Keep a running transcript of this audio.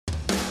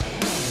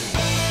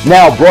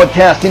Now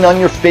broadcasting on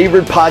your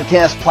favorite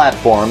podcast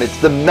platform,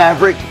 it's the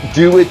Maverick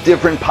Do It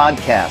Different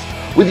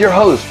podcast with your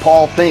host,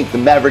 Paul Fink, the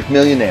Maverick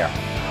Millionaire.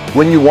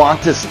 When you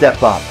want to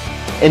step up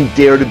and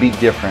dare to be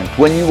different,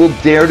 when you will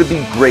dare to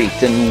be great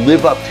and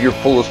live up to your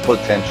fullest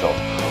potential,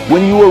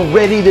 when you are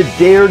ready to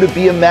dare to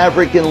be a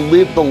maverick and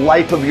live the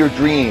life of your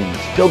dreams,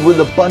 filled with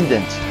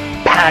abundance,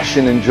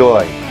 passion, and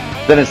joy,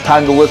 then it's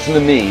time to listen to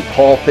me,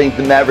 Paul Fink,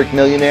 the Maverick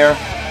Millionaire,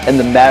 and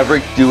the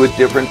Maverick Do It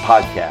Different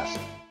podcast.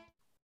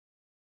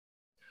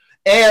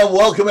 And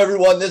welcome,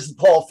 everyone. This is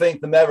Paul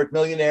Fink, the Maverick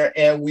Millionaire,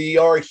 and we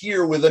are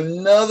here with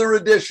another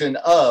edition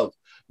of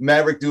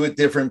Maverick Do It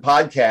Different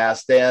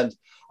podcast. And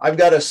I've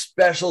got a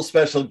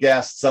special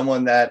guest,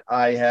 someone that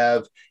I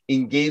have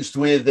engaged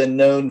with and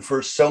known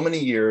for so many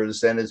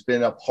years and has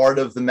been a part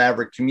of the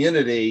Maverick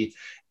community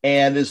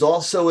and is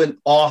also an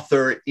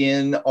author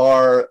in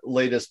our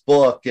latest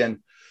book. And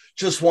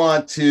just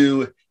want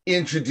to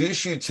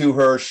introduce you to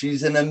her.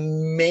 She's an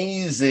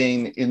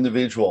amazing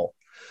individual.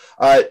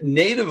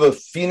 Native of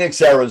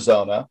Phoenix,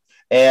 Arizona,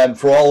 and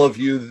for all of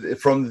you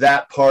from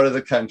that part of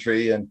the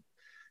country, and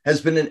has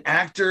been an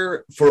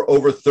actor for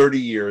over 30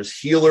 years,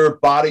 healer,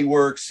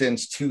 bodywork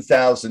since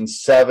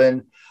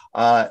 2007,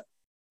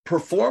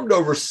 performed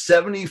over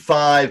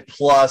 75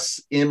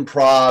 plus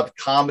improv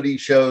comedy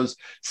shows,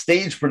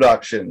 stage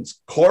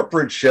productions,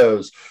 corporate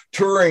shows,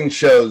 touring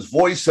shows,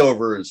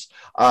 voiceovers,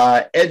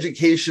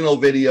 educational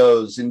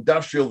videos,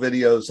 industrial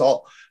videos,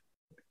 all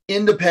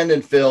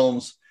independent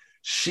films.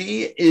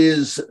 She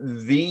is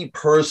the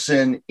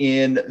person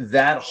in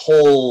that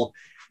whole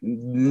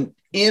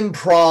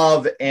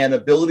improv and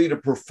ability to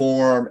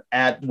perform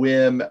at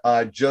whim.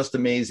 Just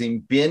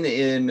amazing. Been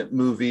in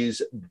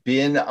movies,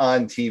 been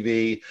on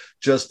TV,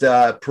 just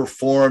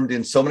performed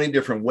in so many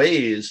different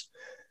ways.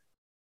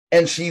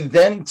 And she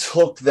then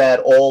took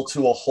that all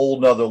to a whole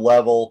nother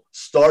level,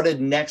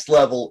 started Next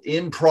Level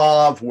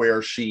Improv,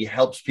 where she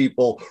helps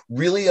people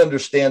really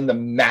understand the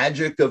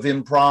magic of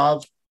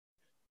improv.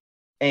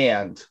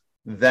 And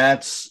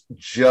that's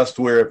just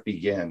where it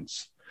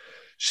begins.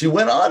 She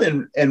went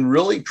on and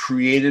really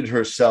created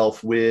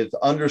herself with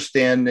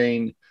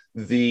understanding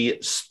the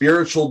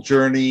spiritual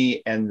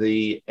journey and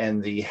the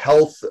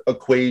health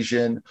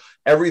equation,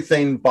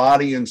 everything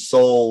body and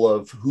soul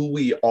of who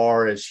we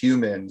are as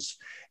humans,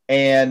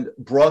 and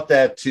brought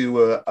that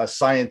to a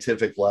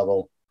scientific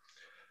level.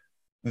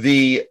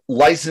 The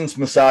licensed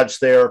massage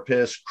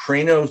therapist,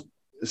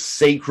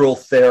 craniosacral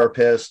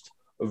therapist,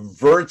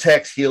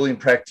 Vertex healing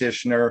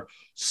practitioner,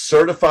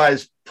 certified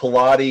in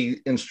Pilates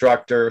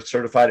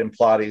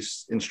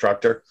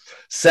instructor,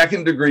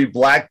 second degree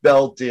black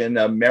belt in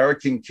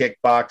American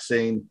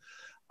kickboxing,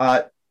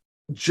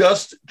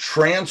 just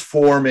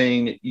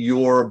transforming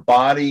your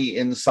body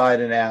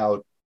inside and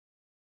out.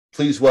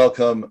 Please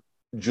welcome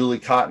Julie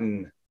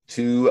Cotton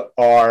to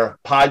our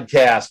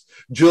podcast.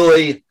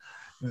 Julie,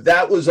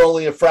 that was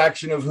only a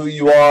fraction of who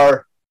you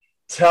are.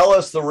 Tell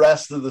us the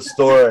rest of the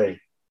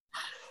story.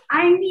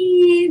 I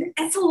mean,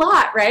 it's a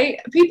lot, right?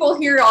 People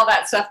hear all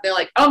that stuff. They're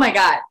like, oh my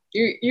God,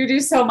 you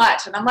do so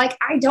much. And I'm like,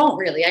 I don't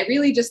really. I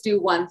really just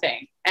do one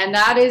thing. And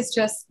that is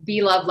just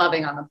be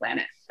loving on the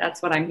planet.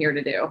 That's what I'm here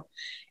to do.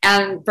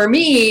 And for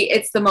me,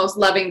 it's the most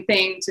loving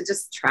thing to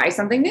just try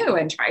something new.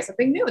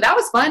 That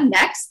was fun.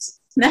 Next.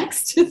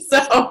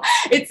 So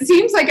it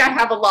seems like I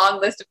have a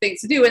long list of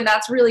things to do. And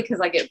that's really because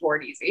I get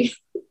bored easy.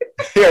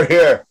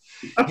 Here.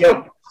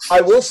 Yeah.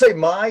 I will say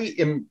my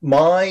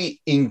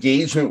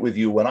engagement with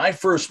you when I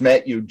first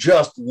met you,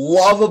 just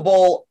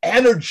lovable,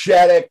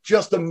 energetic,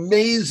 just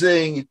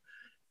amazing.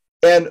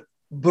 But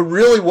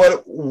really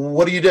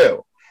what do you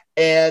do?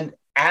 And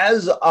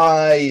as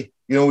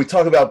we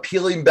talk about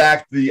peeling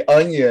back the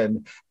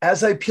onion,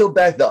 as I peeled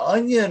back the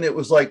onion, it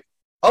was like,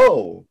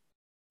 oh,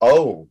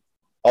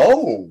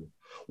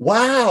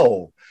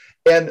 wow.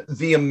 And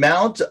the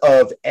amount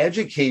of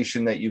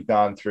education that you've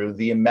gone through,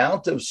 the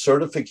amount of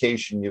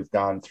certification you've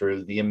gone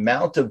through, the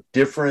amount of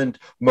different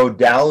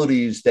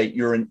modalities that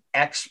you're an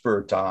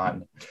expert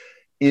on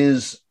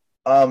is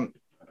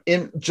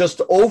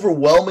just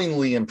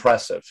overwhelmingly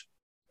impressive.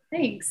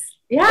 Thanks.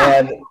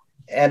 Yeah.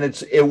 And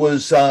it's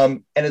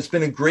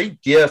been a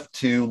great gift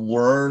to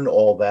learn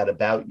all that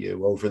about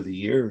you over the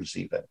years,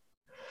 even.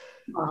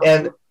 Wow.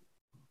 And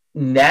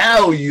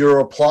now you're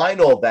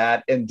applying all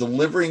that and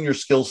delivering your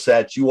skill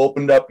sets. You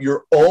opened up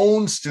your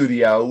own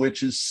studio,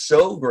 which is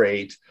so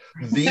great.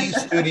 The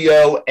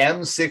Studio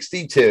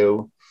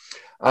M62.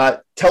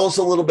 Tell us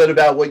a little bit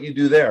about what you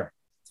do there.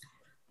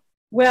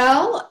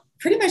 Well,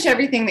 pretty much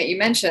everything that you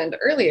mentioned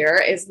earlier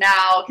is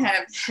now kind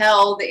of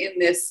held in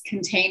this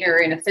container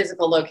in a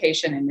physical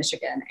location in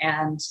Michigan.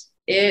 And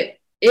it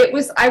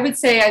was, I would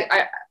say,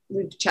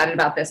 we've chatted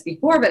about this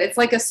before, but it's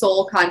like a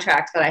soul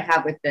contract that I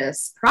have with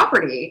this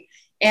property.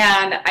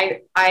 And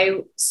I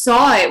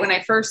saw it when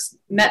I first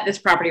met this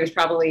property. It was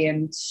probably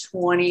in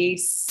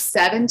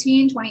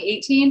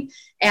 2018.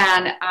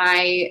 And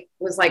I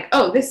was like,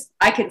 oh,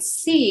 I could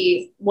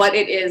see what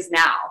it is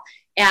now.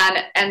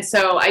 And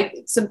so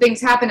some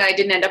things happened and I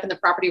didn't end up in the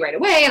property right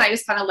away. And I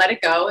just kind of let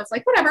it go. It's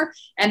like, whatever.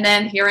 And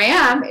then here I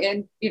am.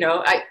 And,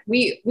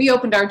 we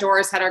opened our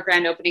doors, had our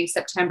grand opening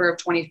September of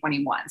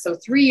 2021. So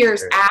 3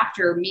 years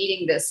after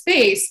meeting this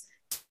space,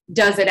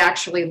 does it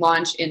actually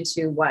launch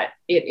into what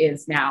it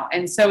is now?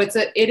 And so it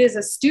is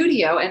a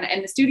studio,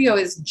 and the studio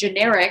is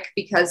generic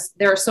because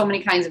there are so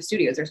many kinds of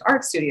studios. There's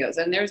art studios,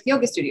 and there's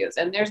yoga studios,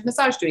 and there's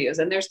massage studios,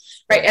 and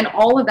there's and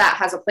all of that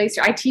has a place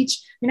here. I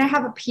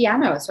have a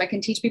piano, so I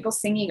can teach people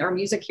singing or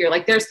music here.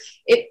 Like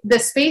the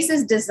space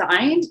is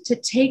designed to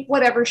take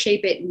whatever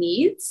shape it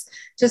needs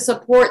to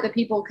support the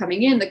people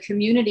coming in, the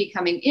community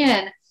coming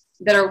in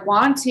that are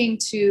wanting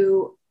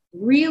to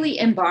really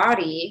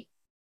embody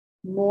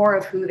more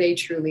of who they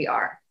truly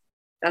are.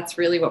 That's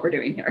really what we're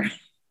doing here.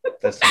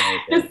 That's amazing.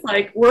 It's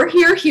like we're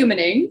here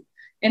humaning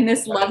in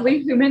this lovely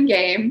human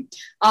game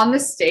on the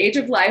stage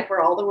of life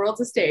where all the world's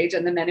a stage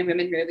and the men and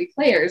women merely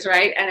players,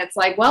 right? And it's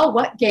like, well,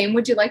 what game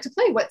would you like to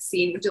play? What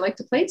scene would you like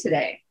to play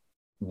today?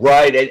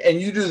 Right.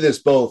 And you do this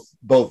both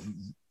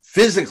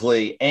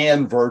physically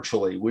and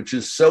virtually, which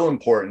is so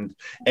important.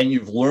 And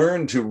you've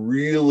learned to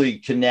really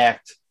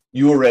connect.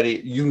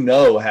 You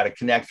know how to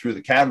connect through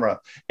the camera,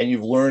 and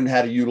you've learned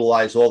how to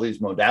utilize all these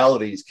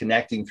modalities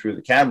connecting through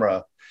the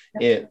camera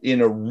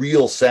in a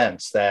real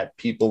sense that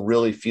people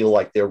really feel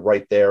like they're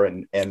right there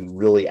and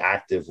really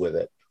active with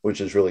it,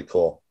 which is really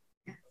cool.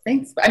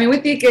 Thanks. I mean,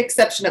 with the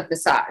exception of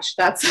massage,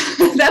 that's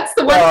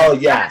the one. Oh,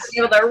 yes. Be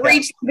able to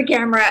reach the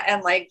camera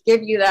and like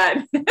give you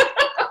that.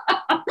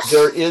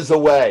 There is a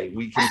way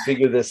we can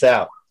figure this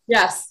out.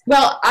 Yes.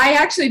 Well, I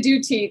actually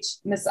do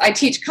I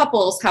teach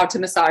couples how to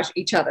massage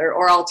each other,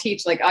 or I'll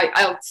teach,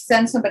 I'll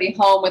send somebody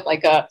home with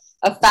like a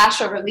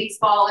fascia release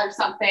ball or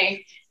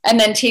something, and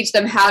then teach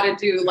them how to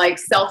do like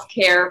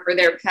self-care for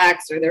their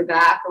pecs or their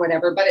back or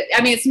whatever. But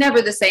it's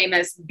never the same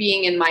as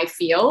being in my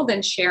field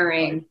and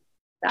sharing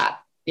that.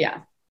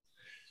 Yeah.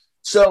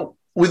 So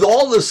with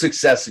all the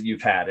success that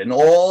you've had and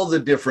all the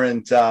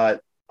different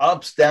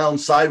ups,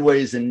 downs,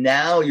 sideways, and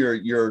now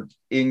you're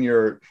in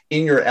your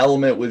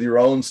element with your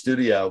own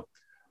studio,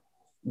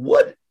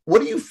 what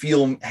do you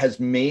feel has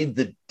made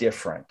the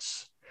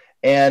difference?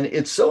 And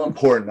it's so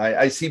important.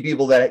 I see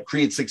people that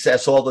create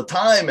success all the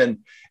time,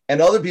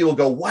 and other people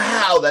go,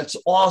 wow, that's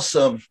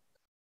awesome.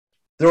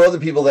 There are other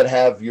people that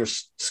have your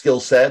skill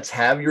sets,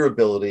 have your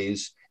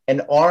abilities,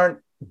 and aren't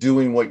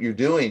doing what you're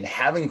doing,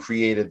 having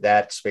created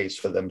that space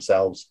for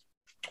themselves.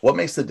 What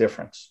makes the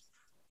difference?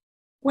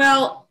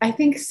 Well, I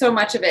think so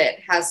much of it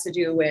has to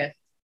do with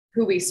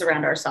who we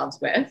surround ourselves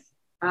with.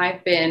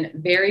 I've been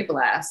very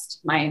blessed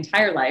my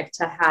entire life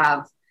to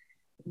have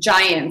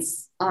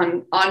giants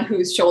on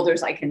whose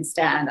shoulders I can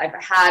stand. I've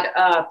had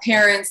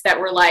parents that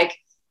were like,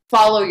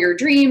 follow your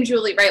dream,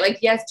 Julie, right? Like,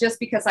 yes, just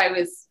because I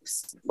was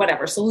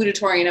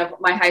salutatorian of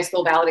my high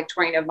school,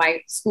 valedictorian of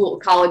my school,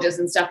 colleges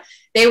and stuff,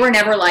 they were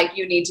never like,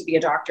 you need to be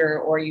a doctor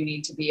or you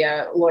need to be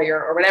a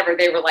lawyer or whatever.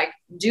 They were like,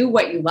 do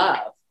what you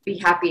love, be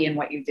happy in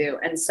what you do.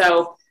 And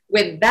so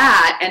with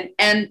that,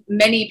 and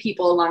many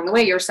people along the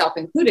way, yourself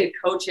included,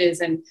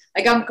 coaches, and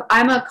like,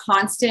 I'm a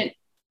constant,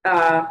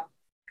 I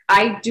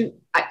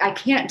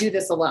can't do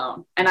this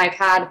alone. And I've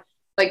had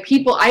like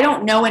people, I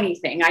don't know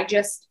anything. I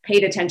just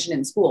paid attention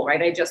in school,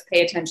 right? I just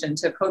pay attention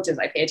to coaches.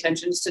 I pay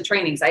attention to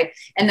trainings.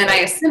 And then I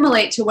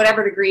assimilate to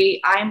whatever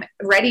degree I'm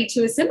ready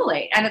to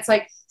assimilate. And it's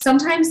like,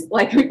 sometimes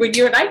like when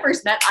you and I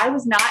first met, I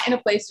was not in a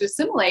place to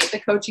assimilate the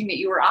coaching that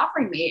you were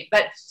offering me,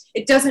 but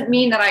it doesn't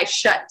mean that I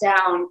shut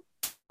down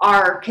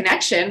our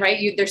connection,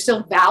 right? There's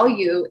still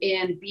value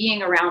in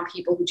being around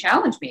people who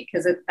challenge me,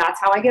 because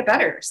that's how I get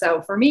better.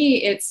 So for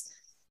me, it's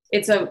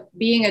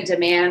being a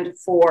demand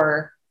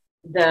for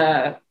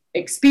the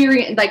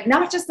experience, like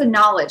not just the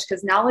knowledge,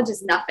 because knowledge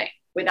is nothing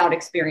without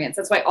experience.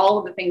 That's why all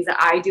of the things that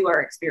I do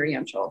are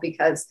experiential,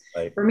 because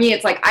for me,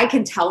 it's like, I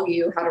can tell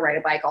you how to ride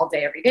a bike all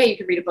day, every day. You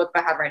can read a book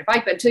about how to ride a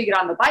bike, but until you get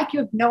on the bike, you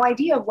have no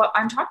idea what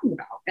I'm talking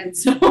about. And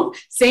so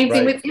same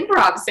thing with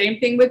improv, same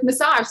thing with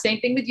massage,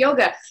 same thing with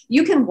yoga.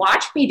 You can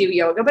watch me do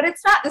yoga, but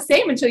it's not the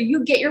same until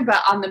you get your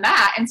butt on the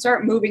mat and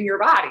start moving your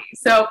body.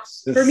 So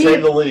for me, say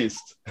the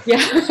least.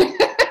 Yeah.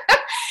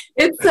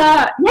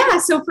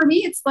 So for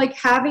me, it's like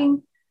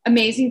having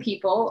amazing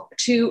people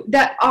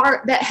that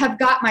have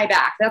got my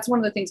back. That's one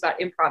of the things about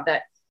improv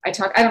that I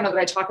don't know that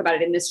I talk about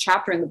it in this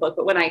chapter in the book,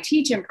 but when I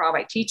teach improv,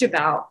 I teach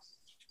about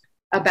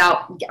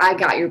I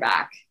got your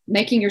back,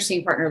 making your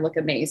scene partner look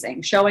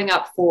amazing, showing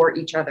up for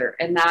each other.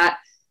 And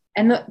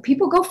the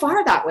people go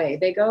far that way.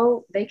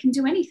 They can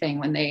do anything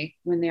when they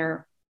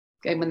got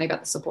the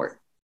support.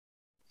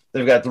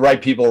 They've got the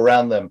right people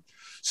around them.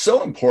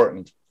 So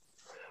important.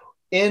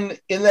 In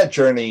that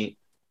journey,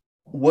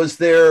 was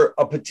there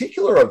a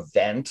particular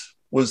event?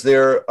 Was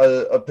there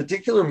a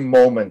particular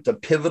moment, a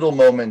pivotal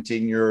moment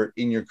in your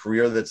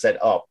career that said,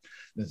 oh,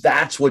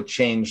 that's what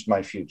changed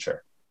my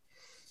future?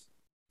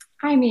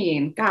 I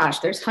mean, gosh,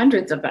 there's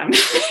hundreds of them.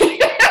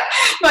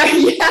 But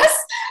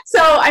yes,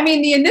 I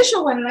mean, the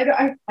initial one,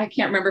 and I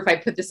can't remember if I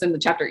put this in the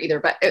chapter either,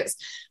 but it's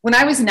when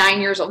I was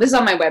 9 years old. This is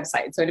on my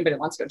website, so anybody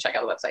wants to go check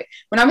out the website.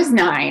 When I was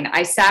 9,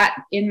 I sat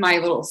in my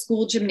little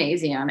school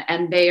gymnasium,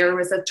 and there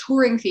was a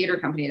touring theater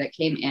company that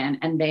came in,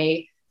 and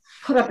they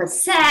put up a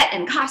set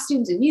and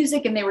costumes and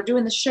music, and they were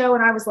doing the show.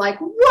 And I was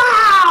like,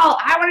 wow,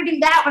 I want to do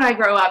that when I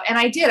grow up. And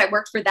I did. I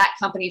worked for that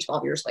company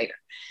 12 years later.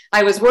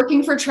 I was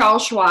working for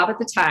Charles Schwab at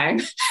the time,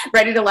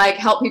 ready to like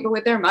help people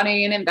with their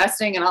money and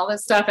investing and all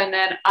this stuff. And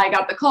then I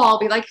got the call,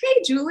 be like,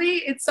 hey, Julie,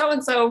 it's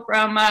so-and-so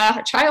from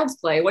Child's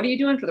Play. What are you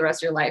doing for the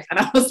rest of your life? And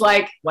I was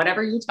like,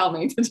 whatever you tell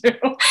me to do.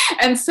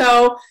 And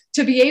so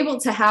to be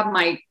able to have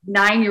my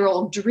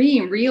 9-year-old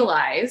dream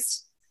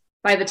realized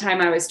by the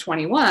time I was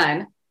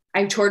 21,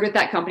 I toured with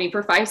that company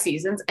for 5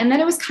 seasons. And then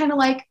it was kind of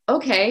like,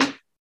 okay,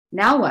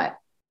 now what?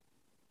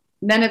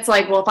 And then it's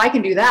like, well, if I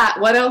can do that,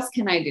 what else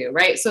can I do?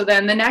 Right. So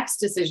then the next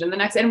decision,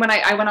 and when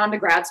I went on to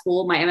grad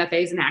school, my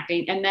MFA's in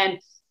acting. And then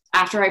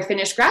after I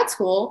finished grad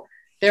school,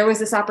 there was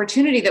this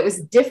opportunity that was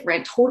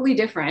different, totally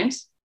different.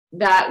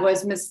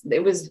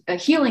 It was a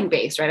healing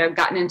based, right? I've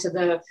gotten into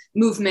the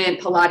movement,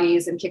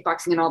 Pilates and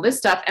kickboxing and all this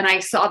stuff. And I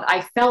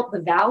felt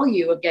the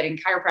value of getting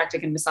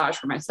chiropractic and massage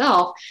for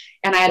myself.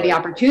 And I had the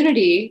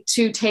opportunity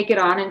to take it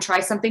on and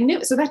try something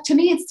new. So that to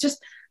me, it's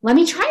just, let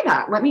me try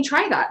that. Let me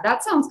try that.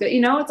 That sounds good.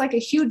 You know, it's like a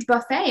huge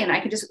buffet and I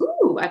could just,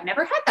 I've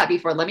never had that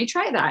before. Let me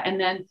try that. And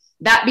then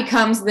that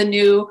becomes the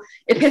new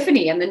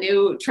epiphany and the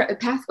new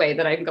pathway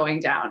that I'm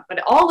going down.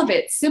 But all of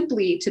it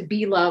simply to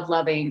be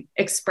loving,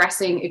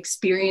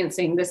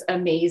 experiencing this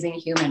amazing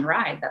human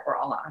ride that we're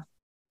all on.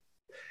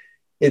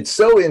 It's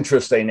so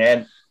interesting.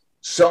 And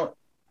so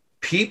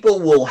people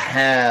will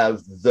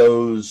have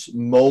those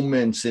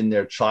moments in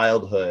their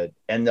childhood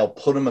and they'll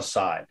put them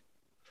aside.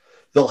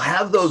 They'll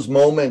have those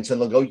moments and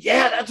they'll go,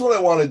 yeah, that's what I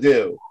want to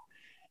do.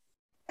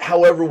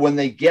 However, when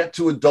they get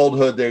to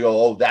adulthood, they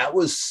go, oh, that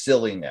was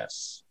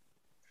silliness.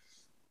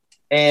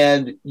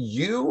 And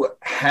you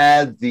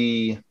had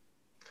the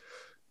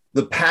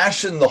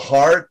passion, the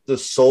heart, the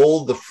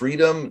soul, the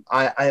freedom.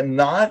 I am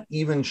not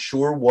even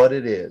sure what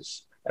it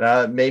is.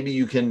 And maybe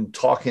you can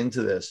talk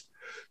into this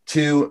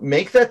to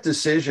make that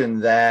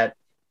decision that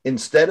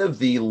instead of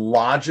the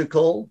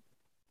logical,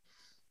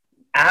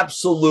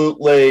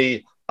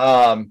 absolutely,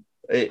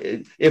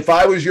 if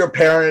I was your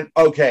parent,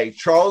 okay,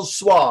 Charles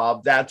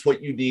Schwab, that's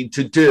what you need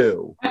to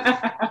do.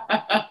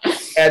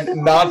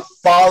 And not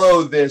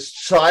follow this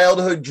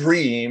childhood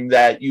dream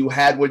that you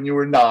had when you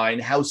were 9.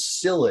 How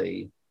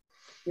silly.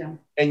 Yeah.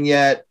 And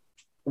yet,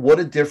 what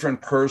a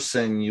different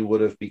person you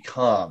would have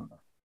become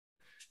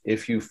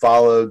if you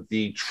followed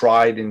the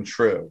tried and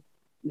true.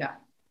 Yeah.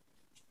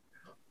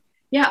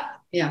 Yeah.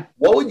 Yeah.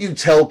 What would you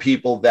tell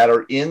people that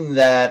are in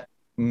that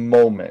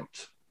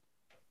moment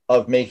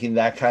of making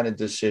that kind of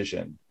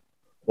decision?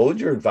 What would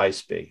your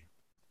advice be?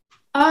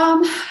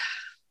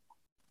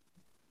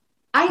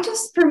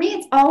 For me,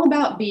 it's all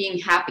about being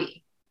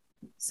happy.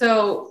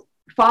 So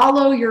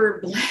follow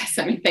your bliss.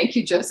 I mean, thank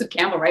you, Joseph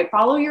Campbell, right?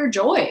 Follow your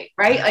joy,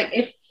 right?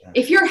 Like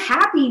if you're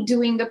happy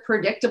doing the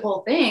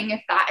predictable thing,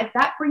 if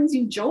that brings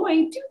you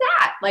joy, do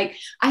that. Like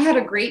I had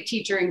a great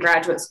teacher in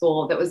graduate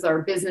school that was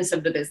our business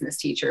of the business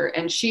teacher.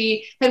 And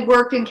she had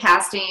worked in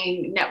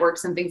casting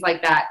networks and things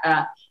like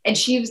that. And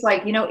she was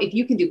like, you know, if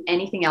you can do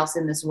anything else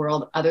in this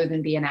world other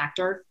than be an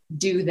actor,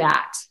 do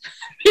that.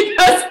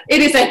 Because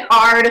it is a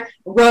hard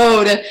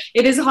road.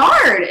 It is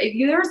hard.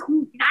 There's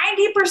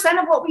 90%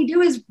 of what we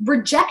do is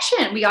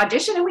rejection. We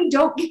audition and we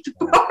don't get the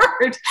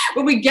part.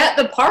 When we get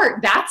the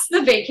part, that's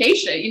the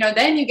vacation. You know,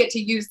 then you get to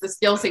use the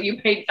skills that you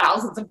paid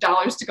thousands of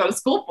dollars to go to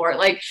school for.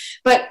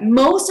 But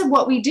most of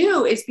what we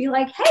do is be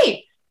like,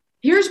 hey,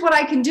 here's what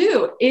I can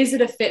do. Is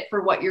it a fit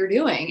for what you're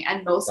doing?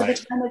 And most of the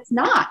time it's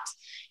not.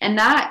 And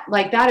that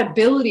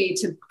ability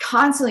to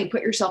constantly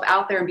put yourself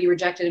out there and be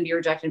rejected and be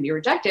rejected and be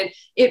rejected,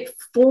 it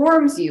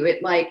forms you.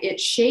 It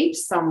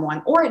shapes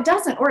someone, or it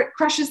doesn't, or it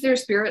crushes their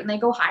spirit and they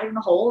go hide in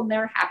a hole and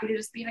they're happy to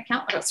just be an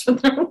accountant the rest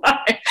of their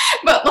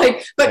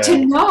life. But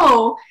to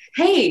know,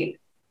 hey,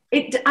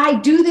 I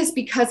do this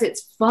because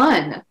it's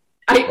fun.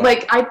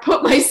 I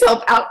put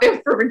myself out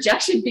there for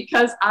rejection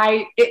because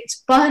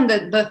it's fun,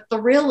 the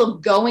thrill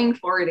of going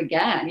for it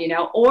again, you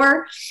know,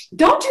 or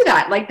don't do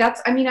that.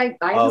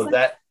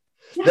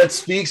 That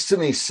speaks to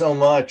me so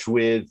much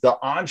with the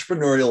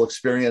entrepreneurial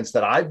experience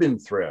that I've been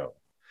through,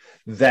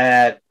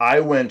 that I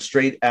went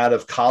straight out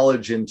of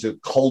college into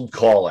cold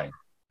calling.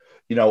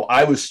 You know,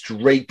 I was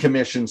straight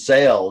commission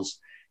sales,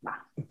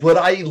 but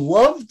I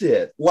loved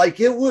it. Like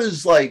it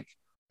was like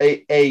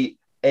a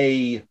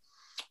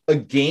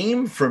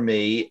game for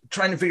me,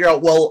 trying to figure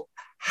out, well,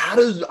 how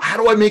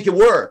do I make it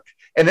work?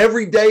 And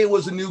every day it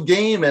was a new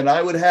game, and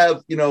I would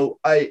have, you know,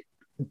 a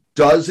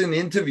dozen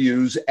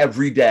interviews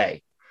every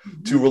day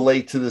to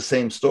relate to the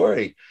same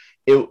story.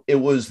 It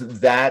was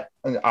that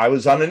I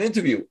was on an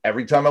interview.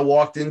 Every time I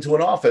walked into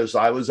an office,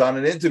 I was on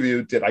an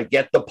interview. Did I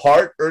get the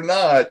part or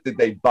not? Did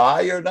they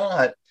buy or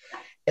not?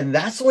 And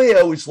that's the way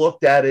I always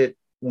looked at it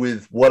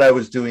with what I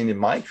was doing in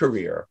my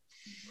career.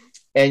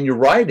 And you're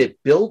right,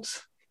 it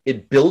builds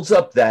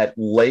up that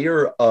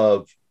layer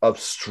of of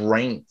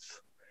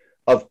strength,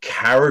 of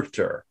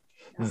character,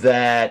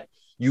 that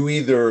you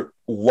either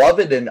love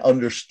it and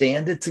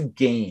understand it's a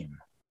game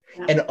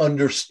and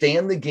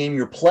understand the game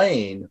you're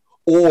playing,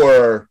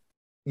 or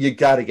you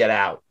got to get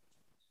out.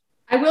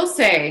 I will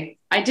say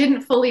I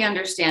didn't fully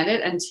understand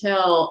it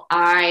until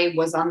I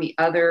was on the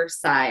other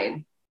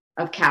side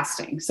of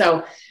casting.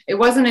 So it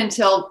wasn't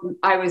until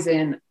I was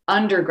in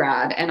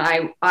undergrad and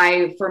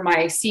I for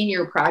my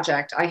senior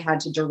project, I had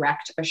to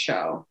direct a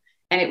show,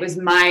 and I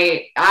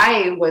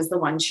was the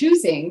one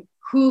choosing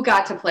who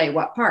got to play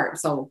what part.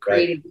 So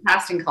creating the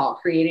casting call,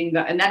 and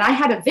then I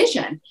had a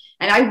vision,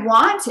 and I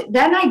wanted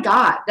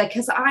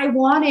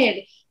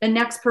the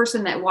next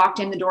person that walked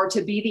in the door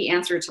to be the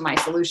answer to my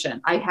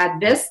solution. I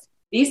had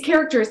these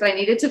characters that I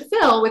needed to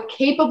fill with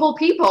capable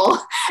people.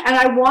 And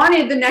I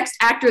wanted the next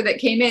actor that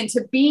came in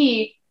to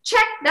be,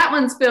 check, that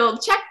one's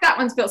filled, check, that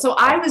one's filled. So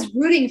I was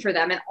rooting for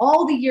them. And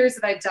all the years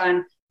that I've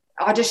done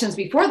auditions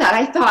before that,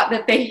 I thought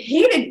that they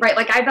hated, right?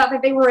 Like I thought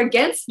that they were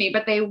against me,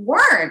 but they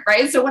weren't,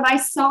 right? So when I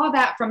saw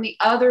that from the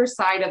other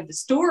side of the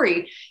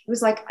story, it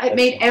was like, it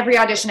made every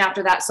audition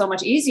after that so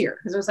much easier,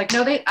 because it was like,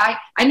 no,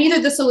 I'm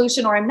either the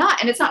solution or I'm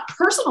not. And it's not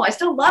personal. I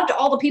still loved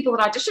all the people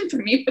that auditioned for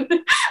me,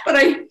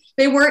 but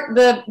they weren't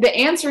the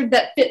answer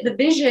that fit the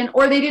vision,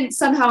 or they didn't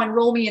somehow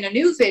enroll me in a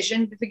new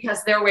vision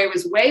because their way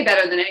was way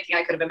better than anything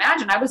I could have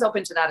imagined. I was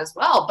open to that as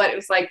well. But it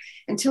was like,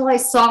 until I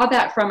saw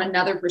that from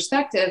another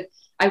perspective,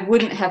 I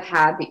wouldn't have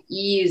had the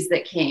ease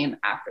that came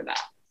after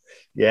that.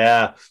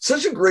 Yeah,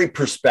 such a great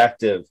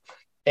perspective.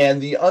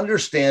 And the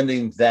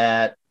understanding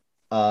that,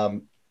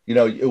 you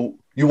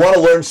want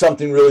to learn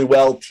something really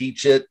well,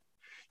 teach it.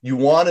 You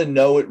want to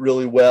know it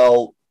really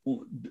well,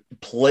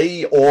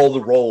 play all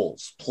the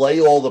roles, play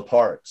all the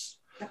parts.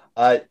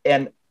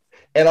 And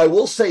I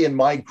will say, in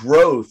my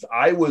growth,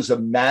 I was a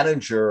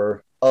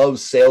manager of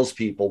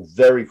salespeople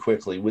very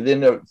quickly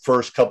within the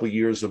first couple of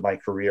years of my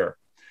career.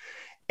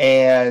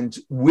 And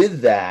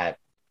with that,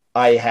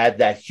 I had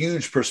that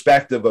huge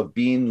perspective of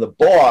being the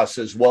boss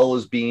as well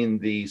as being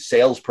the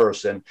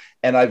salesperson.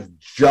 And I've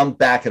jumped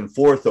back and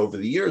forth over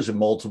the years in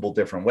multiple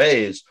different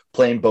ways,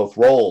 playing both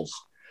roles.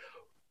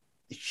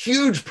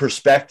 Huge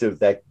perspective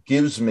that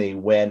gives me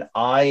when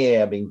I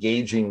am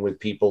engaging with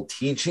people,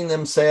 teaching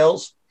them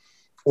sales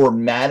or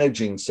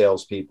managing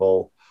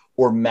salespeople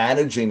or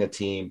managing a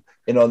team,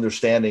 and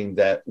understanding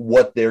that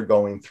what they're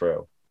going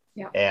through.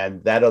 Yeah.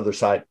 And that other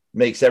side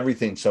makes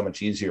everything so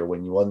much easier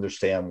when you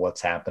understand what's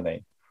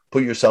happening.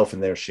 Put yourself in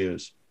their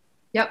shoes.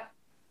 Yep.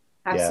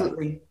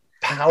 Absolutely. Yeah.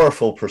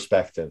 Powerful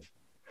perspective.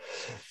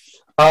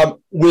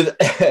 With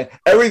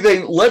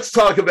everything, let's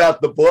talk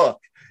about the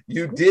book.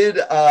 You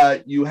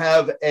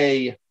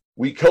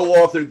we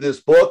co-authored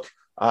this book.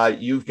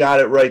 You've got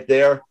it right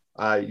there.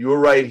 You're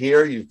right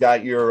here. You've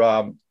got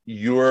your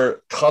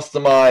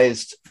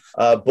customized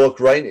book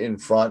right in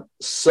front.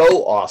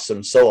 So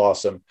awesome. So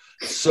awesome.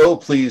 So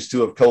pleased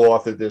to have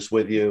co-authored this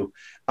with you.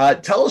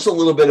 Tell us a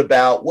little bit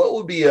about what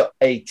would be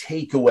a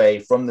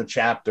takeaway from the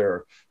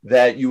chapter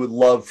that you would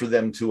love for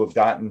them to have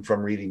gotten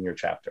from reading your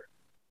chapter.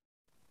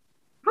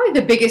 Probably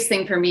the biggest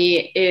thing for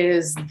me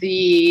is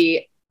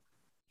the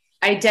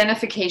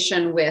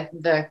identification with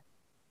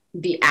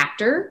the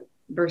actor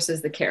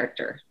versus the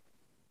character.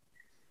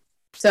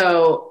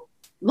 So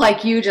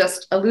like you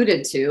just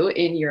alluded to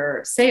in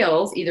your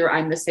sales, either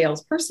I'm the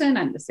salesperson,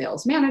 I'm the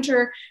sales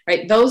manager,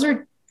 right? Those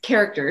are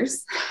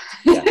characters.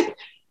 Yeah.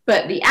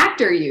 But the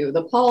actor you,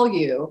 the Paul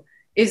you,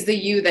 is the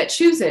you that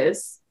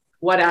chooses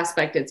what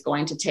aspect it's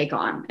going to take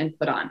on and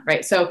put on,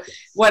 right? So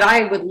what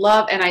I would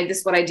love, and this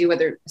is what I do,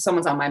 whether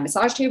someone's on my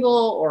massage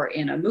table or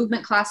in a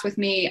movement class with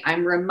me,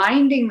 I'm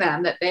reminding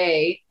them that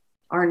they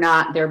are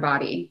not their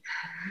body.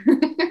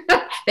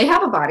 They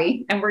have a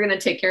body, and we're going to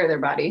take care of their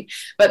body.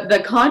 But the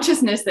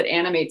consciousness that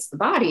animates the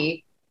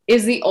body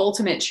is the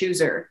ultimate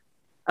chooser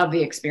of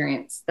the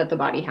experience that the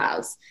body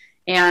has.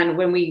 And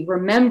when we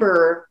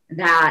remember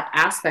that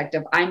aspect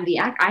of I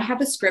have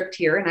a script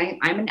here,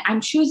 and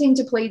I'm choosing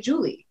to play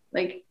Julie.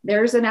 Like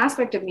there's an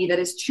aspect of me that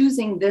is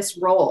choosing this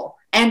role,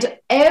 and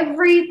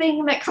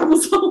everything that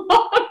comes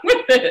along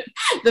with it,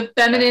 the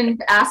feminine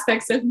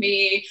aspects of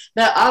me,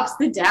 the ups,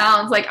 the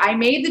downs, like I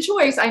made the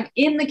choice. I'm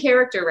in the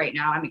character right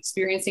now. I'm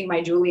experiencing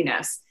my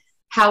Julie-ness.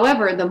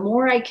 However, the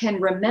more I can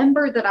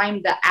remember that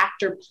I'm the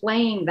actor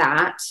playing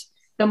that,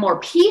 the more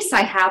peace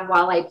I have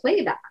while I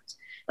play that.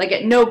 Like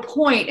at no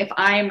point, if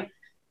I'm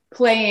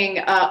playing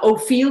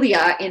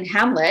Ophelia in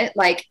Hamlet,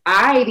 like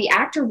the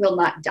actor will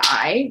not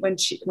die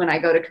when I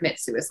go to commit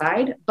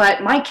suicide,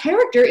 but my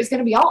character is going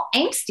to be all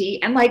angsty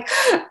and like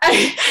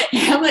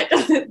Hamlet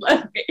doesn't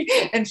love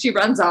me, and she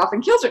runs off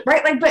and kills her,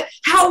 right? Like, but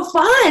how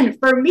fun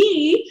for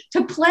me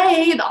to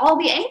play all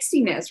the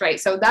angstiness, right?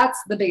 So that's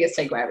the biggest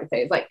takeaway I would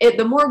say. Is like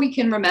the more we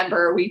can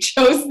remember we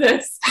chose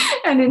this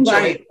and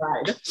enjoy the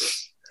ride.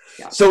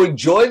 Yeah. So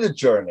enjoy the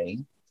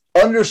journey.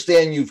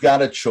 Understand you've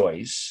got a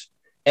choice.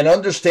 And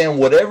understand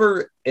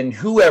whatever and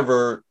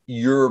whoever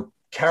your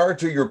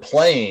character you're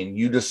playing,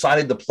 you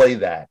decided to play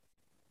that.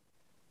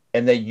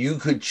 And that you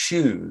could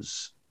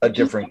choose a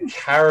different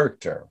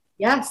character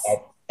yes.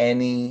 at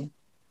any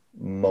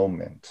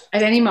moment.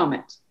 At any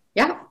moment.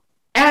 Yeah.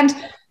 And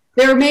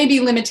there may be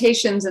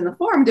limitations in the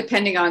form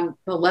depending on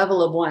the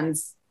level of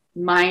one's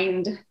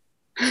mind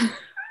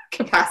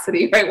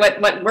capacity, right?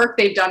 What work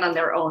they've done on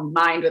their own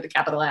mind with a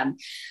capital M.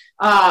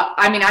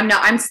 I mean,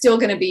 I'm still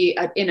going to be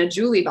in a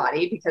Julie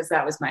body because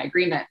that was my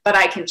agreement, but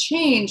I can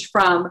change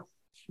from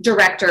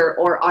director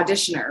or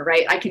auditioner,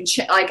 right? I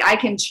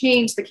can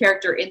change the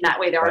character in that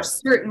way. There are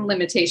certain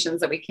limitations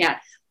that we can't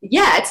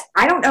yet.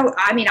 I don't know.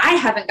 I mean, I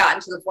haven't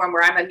gotten to the form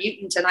where I'm a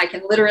mutant and I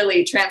can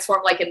literally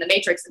transform like in the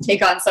Matrix and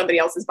take on somebody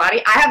else's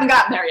body. I haven't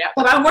gotten there yet,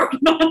 but I'm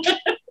working on it.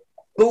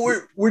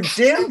 But we're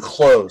damn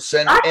close,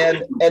 and not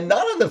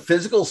in the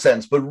physical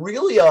sense, but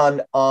really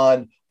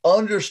on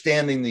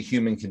understanding the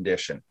human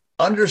condition,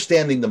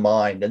 understanding the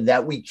mind, and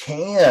that we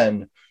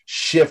can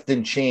shift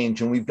and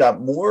change, and we've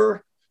got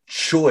more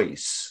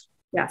choice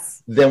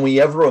than we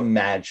ever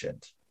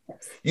imagined.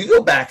 You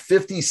go back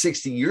 50,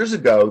 60 years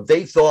ago,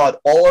 they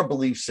thought all our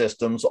belief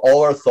systems,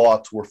 all our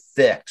thoughts were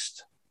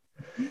fixed.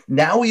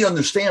 Now we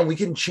understand we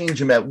can change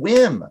them at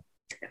whim.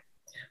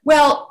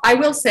 Well, I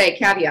will say,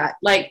 caveat,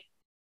 like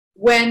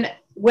when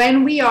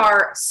we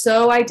are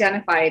so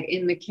identified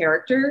in the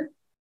character,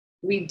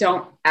 we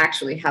don't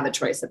actually have a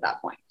choice at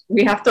that point.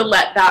 We have to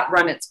let that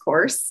run its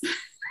course.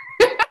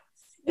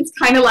 It's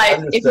kind of like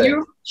if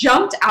you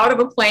jumped out of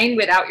a plane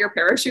without your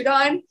parachute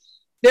on,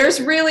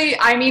 there's really,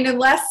 I mean,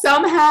 unless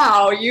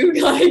somehow you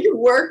like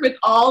work with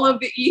all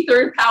of the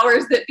ether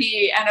powers that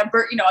be, and a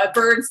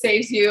bird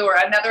saves you or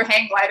another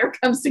hang glider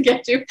comes to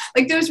get you.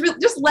 Like just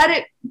let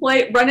it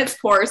run its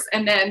course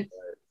and then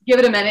give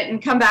it a minute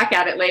and come back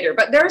at it later.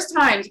 But there's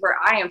times where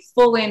I am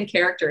full in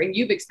character, and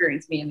you've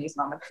experienced me in these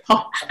moments.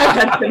 I've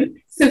had some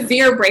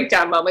severe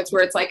breakdown moments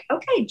where it's like,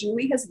 okay,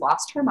 Julie has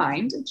lost her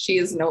mind. She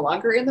is no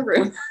longer in the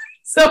room.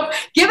 So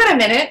give it a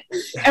minute,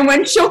 and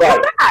when she'll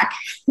come back.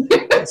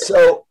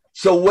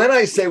 So when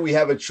I say we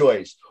have a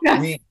choice,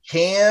 we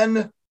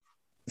can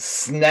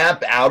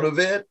snap out of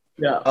it.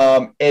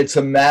 Yeah. It's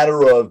a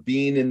matter of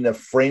being in the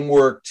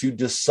framework to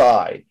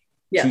decide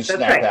to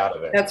snap out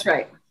of it. That's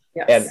right.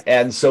 Yes.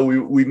 And so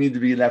we need to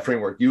be in that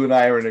framework. You and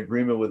I are in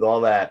agreement with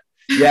all that.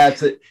 Yeah,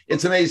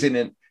 it's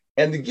amazing.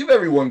 And to give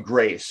everyone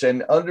grace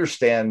and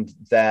understand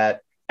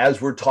that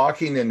as we're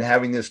talking and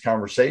having this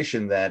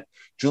conversation, that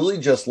Julie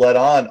just let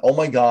on, oh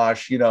my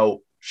gosh,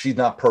 she's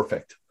not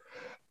perfect.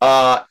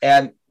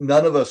 And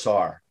none of us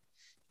are.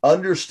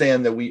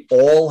 Understand that we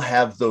all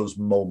have those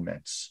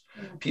moments.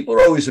 People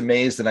are always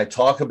amazed, and I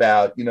talk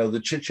about,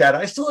 the chit chat.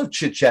 I still have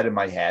chit chat in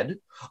my head.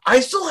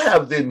 I still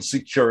have the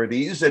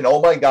insecurities, and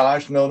oh my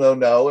gosh,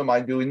 no, am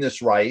I doing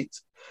this right?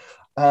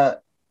 My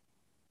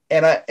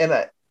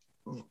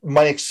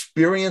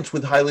experience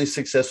with highly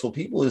successful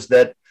people is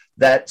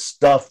that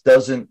stuff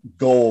doesn't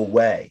go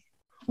away.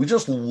 We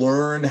just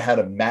learn how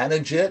to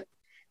manage it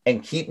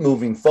and keep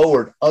moving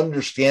forward,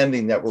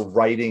 understanding that we're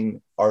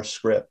writing our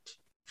script,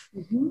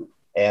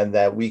 and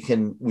that we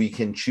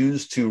can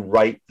choose to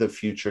write the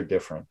future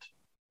different.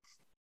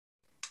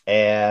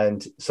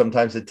 And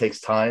sometimes it takes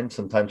time,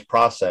 sometimes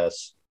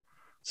process,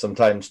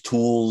 sometimes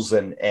tools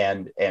and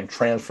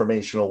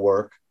transformational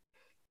work,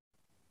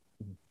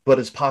 but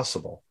it's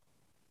possible.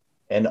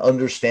 And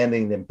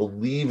understanding and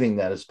believing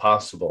that it's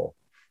possible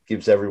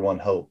gives everyone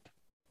hope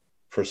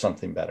for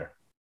something better.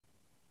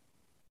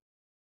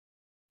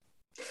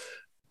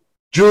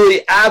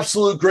 Julie,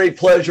 absolute great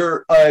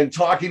pleasure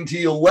talking to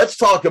you. Let's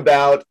talk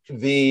about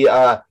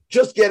the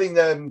just getting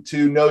them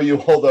to know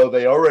you, although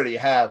they already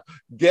have,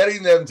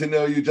 getting them to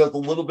know you just a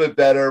little bit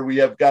better. We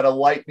have got a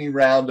lightning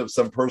round of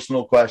some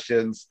personal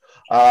questions.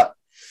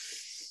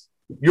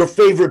 Your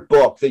favorite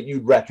book that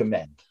you'd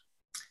recommend?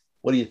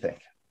 What do you think?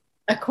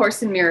 A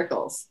Course in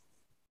Miracles.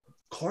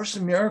 Course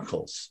in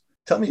Miracles.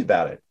 Tell me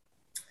about it.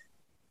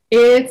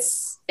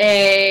 It's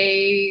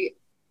a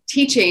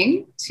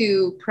teaching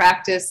to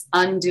practice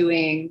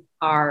undoing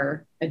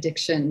our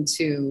addiction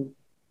to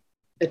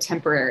the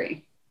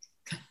temporary.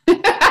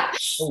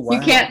 Oh, wow.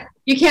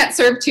 You can't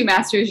serve two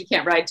masters. You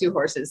can't ride two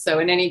horses. So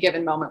in any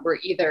given moment, we're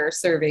either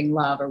serving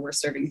love or we're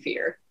serving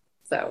fear.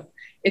 So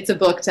it's a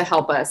book to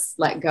help us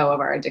let go of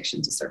our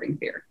addiction to serving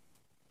fear.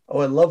 Oh,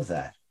 I love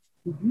that.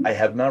 Mm-hmm. I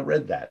have not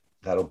read that.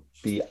 That'll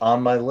be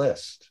on my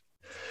list.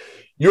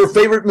 Your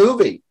favorite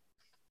movie?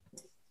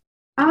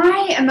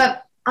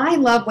 I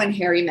love When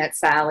Harry Met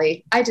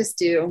Sally. I just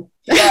do.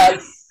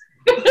 Yes.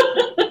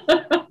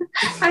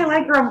 I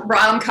like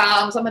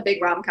rom-coms. I'm a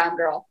big rom-com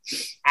girl.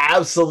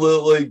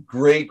 Absolutely.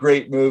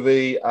 Great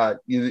movie.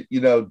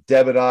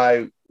 Deb and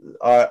I,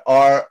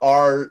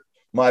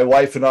 my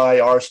wife and I,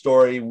 our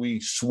story, we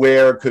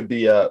swear could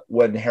be a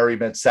When Harry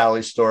Met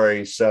Sally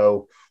story.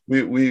 So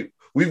we've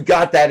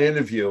got that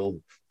interview.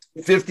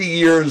 50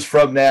 years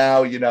from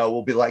now,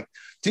 we'll be like,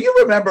 do you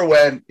remember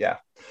when? Yeah.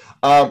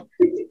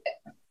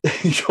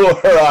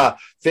 Your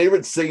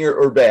favorite singer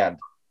or band?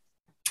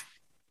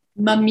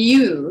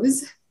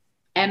 Mamuse,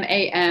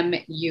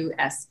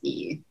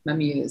 Mamuse.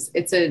 Mamuse.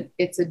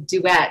 It's a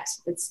duet.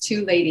 It's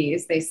two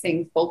ladies. They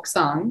sing folk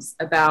songs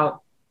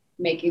about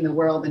making the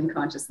world and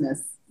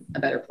consciousness a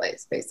better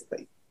place,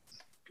 basically.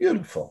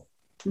 Beautiful.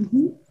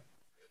 Mm-hmm.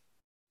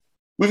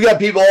 We've got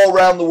people all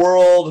around the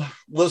world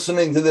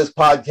listening to this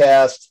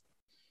podcast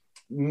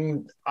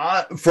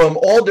from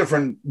all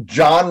different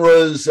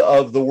genres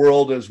of the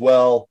world as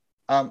well.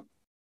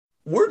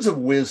 Words of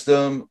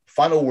wisdom,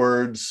 final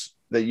words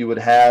that you would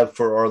have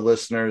for our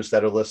listeners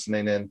that are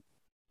listening in.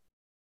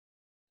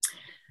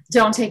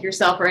 Don't take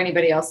yourself or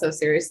anybody else so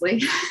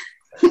seriously.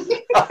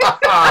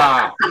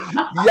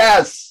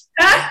 Yes.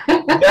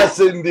 Yes,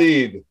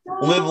 indeed.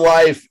 Live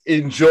life,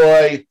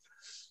 enjoy.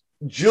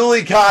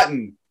 Julie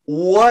Cotton,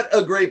 what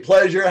a great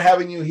pleasure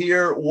having you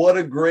here. What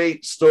a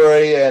great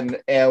story and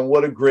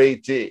what a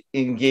great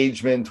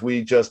engagement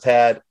we just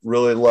had.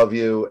 Really love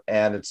you.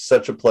 And it's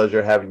such a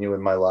pleasure having you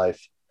in my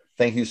life.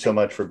 Thank you so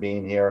much for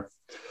being here.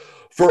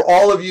 For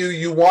all of you,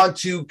 you want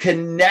to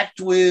connect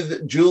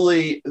with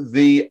Julie,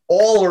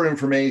 all her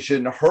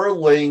information, her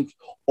link,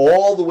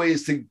 all the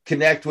ways to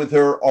connect with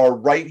her are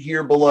right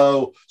here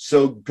below.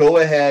 So go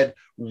ahead,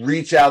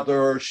 reach out to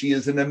her. She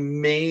is an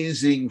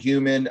amazing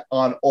human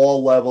on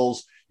all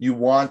levels. You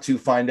want to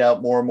find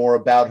out more and more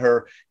about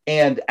her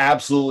and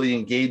absolutely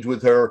engage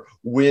with her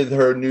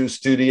new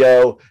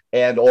studio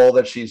and all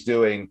that she's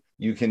doing.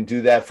 You can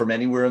do that from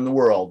anywhere in the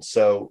world.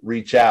 So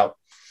reach out.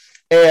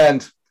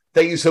 And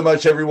thank you so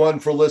much, everyone,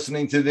 for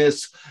listening to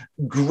this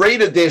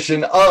great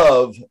edition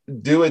of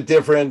Do It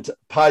Different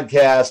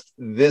podcast.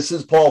 This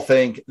is Paul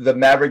Fink, the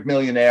Maverick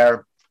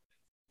Millionaire.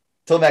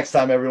 Till next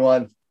time,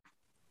 everyone.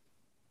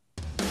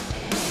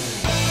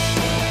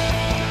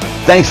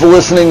 Thanks for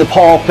listening to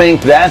Paul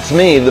Fink. That's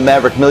me, the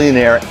Maverick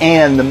Millionaire,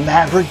 and the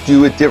Maverick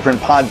Do It Different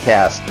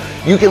podcast.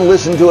 You can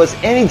listen to us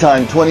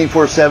anytime,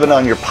 24/7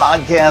 on your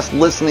podcast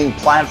listening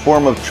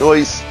platform of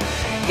choice.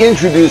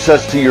 Introduce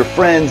us to your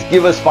friends,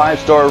 give us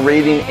 5-star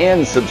rating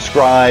and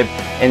subscribe,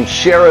 and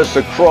share us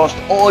across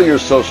all your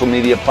social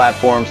media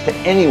platforms to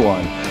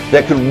anyone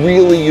that could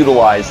really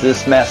utilize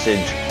this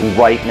message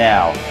right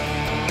now.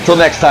 Till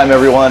next time,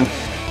 everyone.